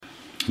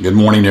Good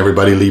morning,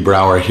 everybody. Lee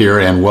Brower here,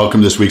 and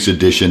welcome to this week's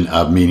edition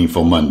of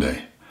Meaningful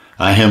Monday.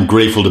 I am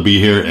grateful to be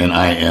here, and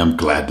I am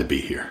glad to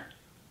be here.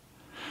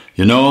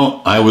 You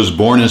know, I was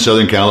born in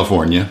Southern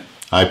California.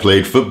 I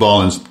played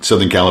football in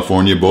Southern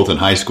California, both in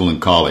high school and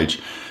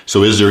college.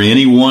 So is there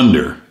any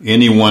wonder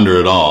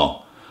at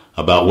all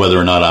about whether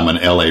or not I'm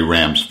an LA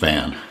Rams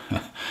fan?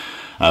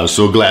 I was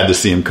so glad to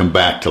see him come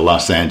back to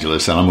Los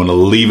Angeles, and I'm going to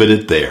leave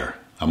it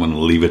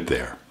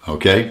there.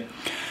 Okay?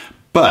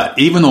 But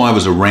even though I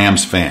was a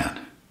Rams fan,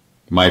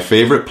 my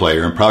favorite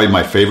player, and probably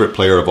my favorite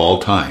player of all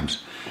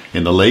times,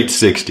 in the late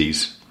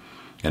 60s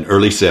and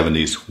early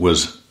 70s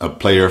was a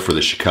player for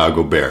the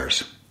Chicago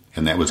Bears,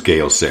 and that was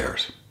Gale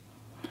Sayers.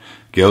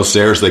 Gale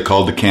Sayers, they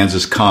called the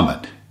Kansas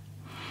Comet.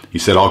 He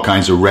set all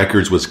kinds of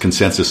records, was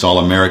consensus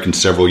All-American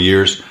several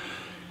years,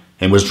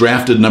 and was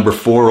drafted number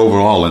 4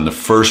 overall in the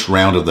first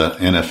round of the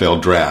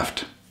NFL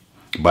draft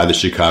by the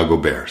Chicago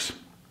Bears.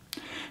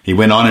 He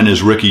went on in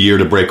his rookie year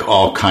to break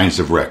all kinds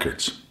of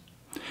records.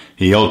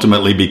 He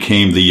ultimately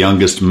became the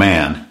youngest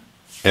man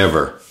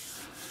ever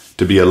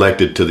to be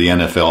elected to the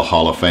NFL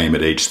Hall of Fame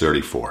at age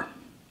 34.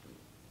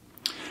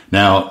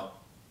 Now,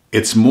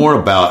 it's more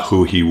about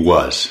who he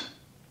was.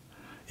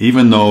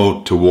 Even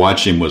though to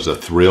watch him was a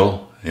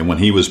thrill, and when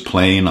he was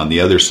playing on the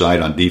other side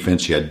on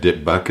defense, you had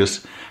Dick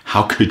Butkus,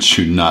 how could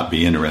you not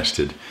be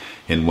interested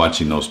in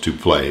watching those two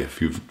play?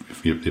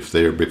 If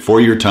they're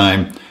before your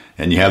time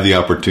and you have the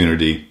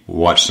opportunity,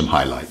 watch some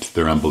highlights.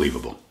 They're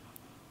unbelievable.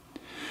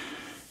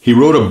 He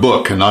wrote a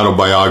book, an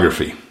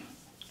autobiography,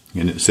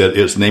 and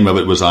its name of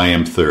it was I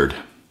Am Third.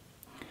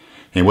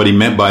 And what he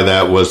meant by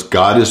that was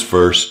God is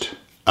first,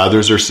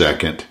 others are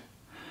second,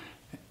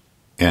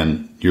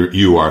 and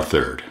you are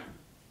third.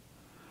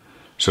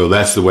 So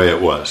that's the way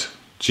it was,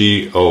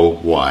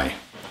 G-O-Y,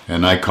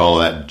 and I call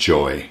that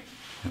joy,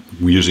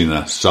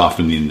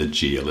 softening the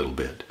G a little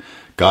bit.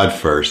 God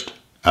first,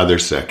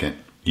 others second,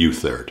 you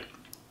third.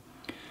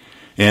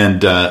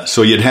 And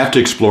so you'd have to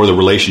explore the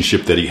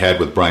relationship that he had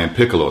with Brian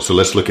Piccolo. So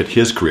let's look at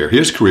his career.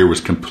 His career was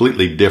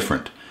completely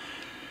different.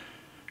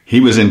 He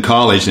was in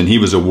college and he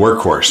was a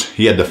workhorse.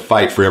 He had to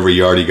fight for every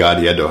yard he got.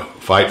 He had to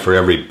fight for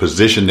every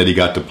position that he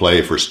got to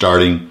play for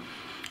starting.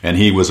 And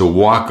he was a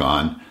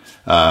walk-on,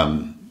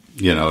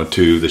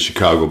 to the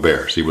Chicago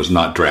Bears. He was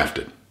not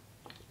drafted.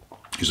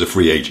 He was a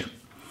free agent.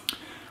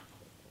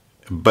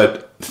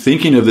 But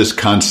thinking of this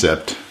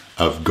concept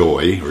of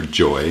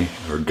joy,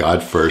 or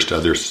God first,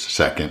 others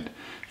second,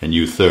 and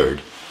you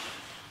third.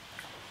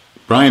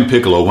 Brian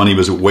Piccolo, when he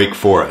was at Wake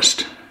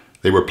Forest,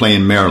 they were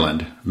playing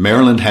Maryland.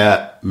 Maryland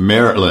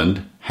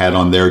had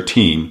on their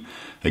team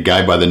a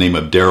guy by the name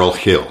of Darrell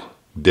Hill.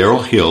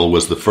 Darrell Hill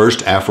was the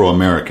first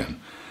Afro-American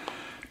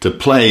to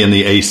play in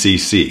the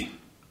ACC.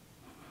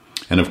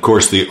 And of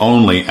course, the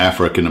only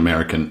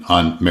African-American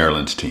on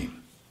Maryland's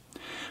team.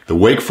 The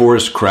Wake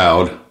Forest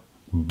crowd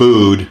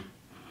booed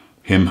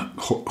him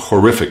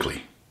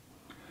horrifically,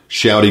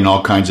 shouting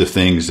all kinds of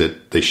things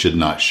that they should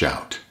not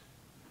shout.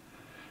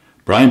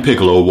 Brian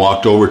Piccolo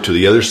walked over to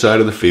the other side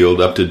of the field,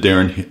 up to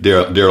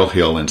Darrell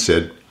Hill, and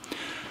said,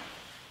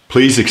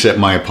 "Please accept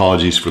my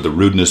apologies for the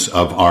rudeness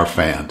of our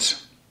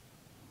fans.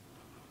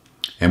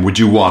 And would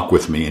you walk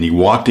with me?" And he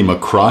walked him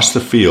across the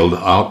field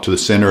out to the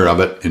center of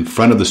it in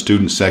front of the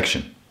student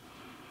section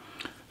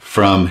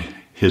from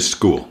his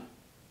school,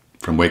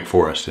 from Wake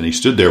Forest. And he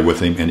stood there with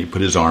him and he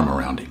put his arm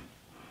around him.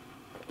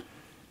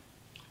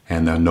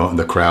 And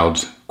the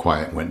crowd's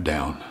quiet went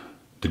down.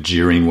 The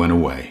jeering went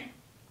away.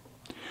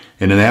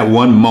 And in that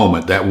one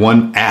moment, that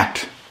one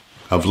act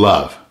of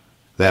love,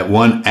 that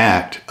one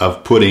act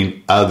of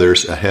putting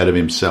others ahead of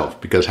himself,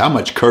 because how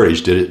much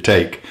courage did it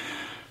take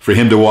for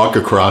him to walk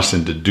across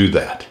and to do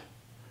that?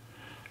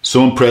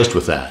 So impressed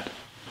with that.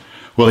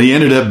 Well, he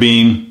ended up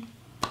being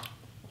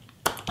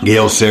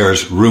Gale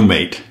Sayers'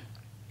 roommate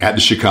at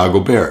the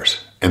Chicago Bears.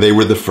 And they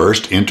were the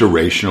first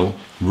interracial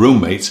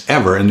roommates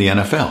ever in the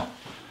NFL.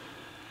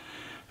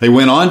 They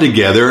went on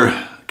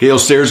together. Gale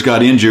Sayers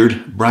got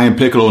injured. Brian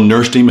Piccolo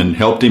nursed him and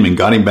helped him and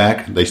got him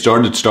back. They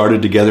started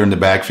together in the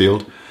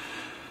backfield.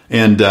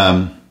 And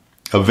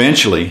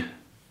eventually,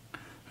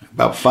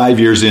 about 5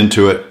 years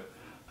into it,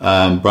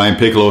 Brian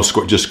Piccolo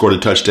just scored a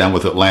touchdown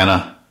with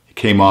Atlanta. He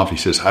came off. He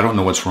says, "I don't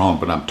know what's wrong,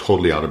 but I'm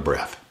totally out of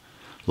breath."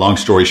 Long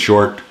story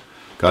short,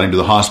 got him to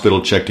the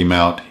hospital, checked him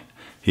out.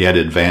 He had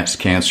advanced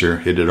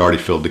cancer. It had already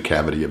filled the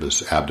cavity of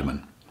his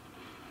abdomen.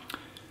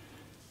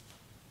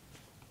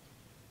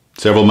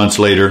 Several months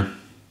later,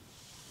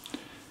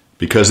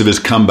 because of his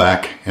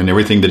comeback and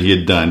everything that he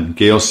had done,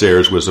 Gale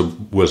Sayers was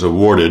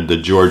awarded the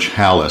George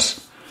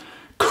Halas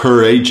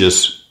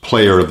Courageous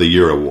Player of the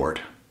Year Award.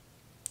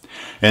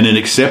 And in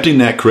accepting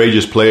that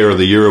Courageous Player of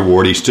the Year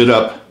award, he stood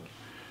up,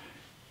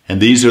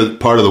 and these are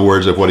part of the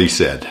words of what he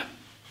said.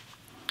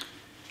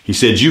 He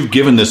said, "You've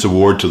given this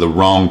award to the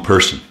wrong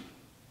person.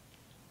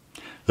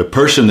 The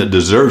person that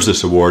deserves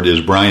this award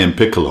is Brian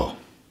Piccolo.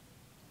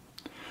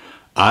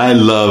 I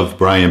love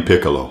Brian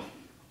Piccolo,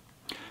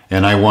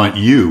 and I want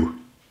you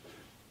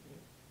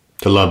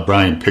to love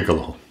Brian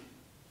Piccolo.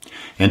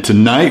 And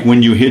tonight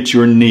when you hit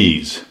your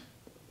knees,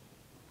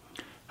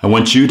 I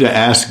want you to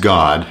ask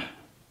God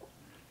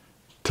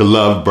to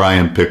love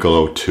Brian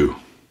Piccolo too.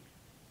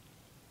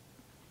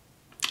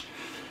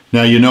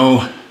 Now,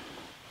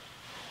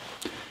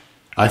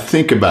 I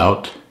think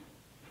about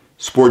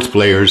sports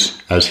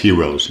players as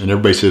heroes, and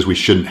everybody says we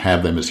shouldn't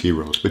have them as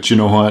heroes. But you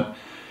know what?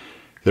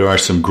 There are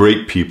some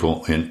great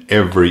people in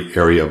every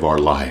area of our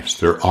lives.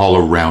 They're all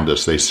around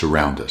us. They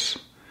surround us.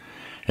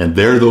 And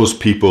they're those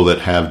people that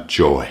have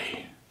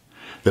joy,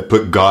 that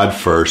put God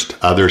first,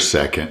 others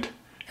second,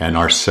 and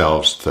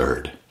ourselves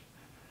third.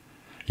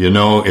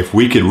 If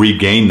we could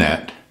regain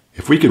that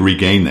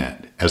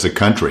as a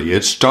country,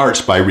 it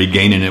starts by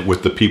regaining it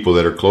with the people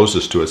that are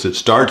closest to us. It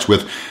starts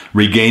with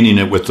regaining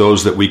it with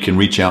those that we can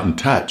reach out and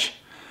touch.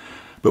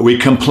 But we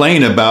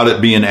complain about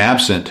it being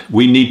absent.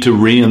 We need to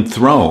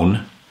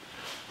re-enthrone,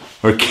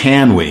 or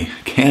can we?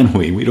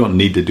 We don't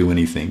need to do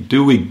anything.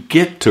 Do we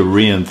get to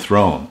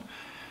re-enthrone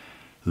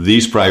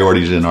these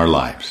priorities in our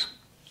lives?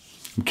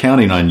 I'm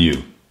counting on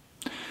you.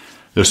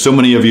 There's so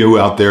many of you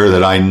out there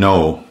that I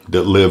know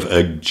that live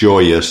a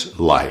joyous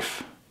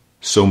life.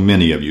 So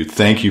many of you.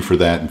 Thank you for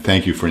that, and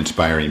thank you for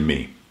inspiring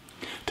me.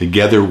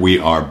 Together we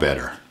are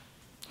better.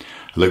 I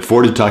look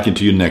forward to talking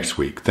to you next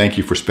week. Thank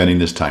you for spending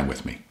this time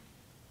with me.